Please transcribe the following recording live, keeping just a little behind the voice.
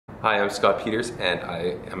Hi, I'm Scott Peters, and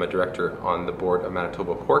I am a director on the board of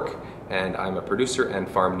Manitoba Pork, and I'm a producer and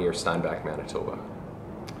farm near Steinbach, Manitoba.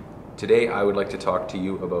 Today I would like to talk to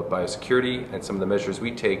you about biosecurity and some of the measures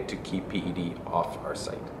we take to keep PED off our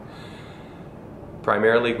site.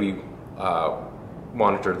 Primarily, we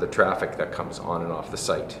monitor the traffic that comes on and off the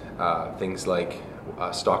site. Things like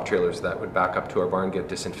stock trailers that would back up to our barn get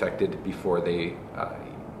disinfected before they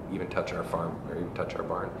even touch our farm or even touch our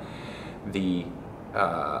barn. The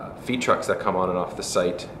feed trucks that come on and off the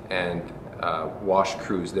site and wash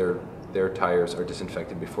crews, their tires are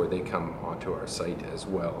disinfected before they come onto our site as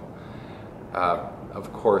well.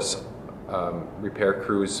 Of course, repair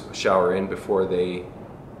crews shower in before they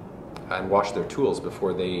and wash their tools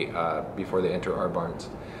before they enter our barns.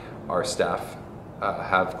 Our staff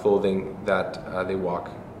have clothing that they walk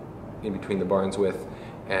in between the barns with,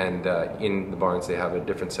 and in the barns they have a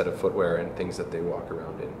different set of footwear and things that they walk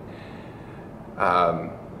around in.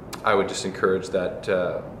 I would just encourage that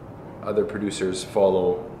other producers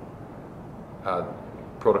follow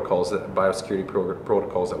biosecurity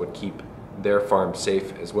protocols that would keep their farm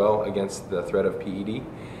safe as well against the threat of PED.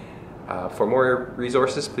 For more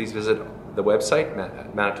resources, please visit the website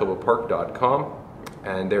manitobapork.com,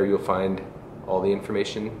 and there you'll find all the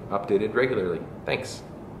information updated regularly. Thanks.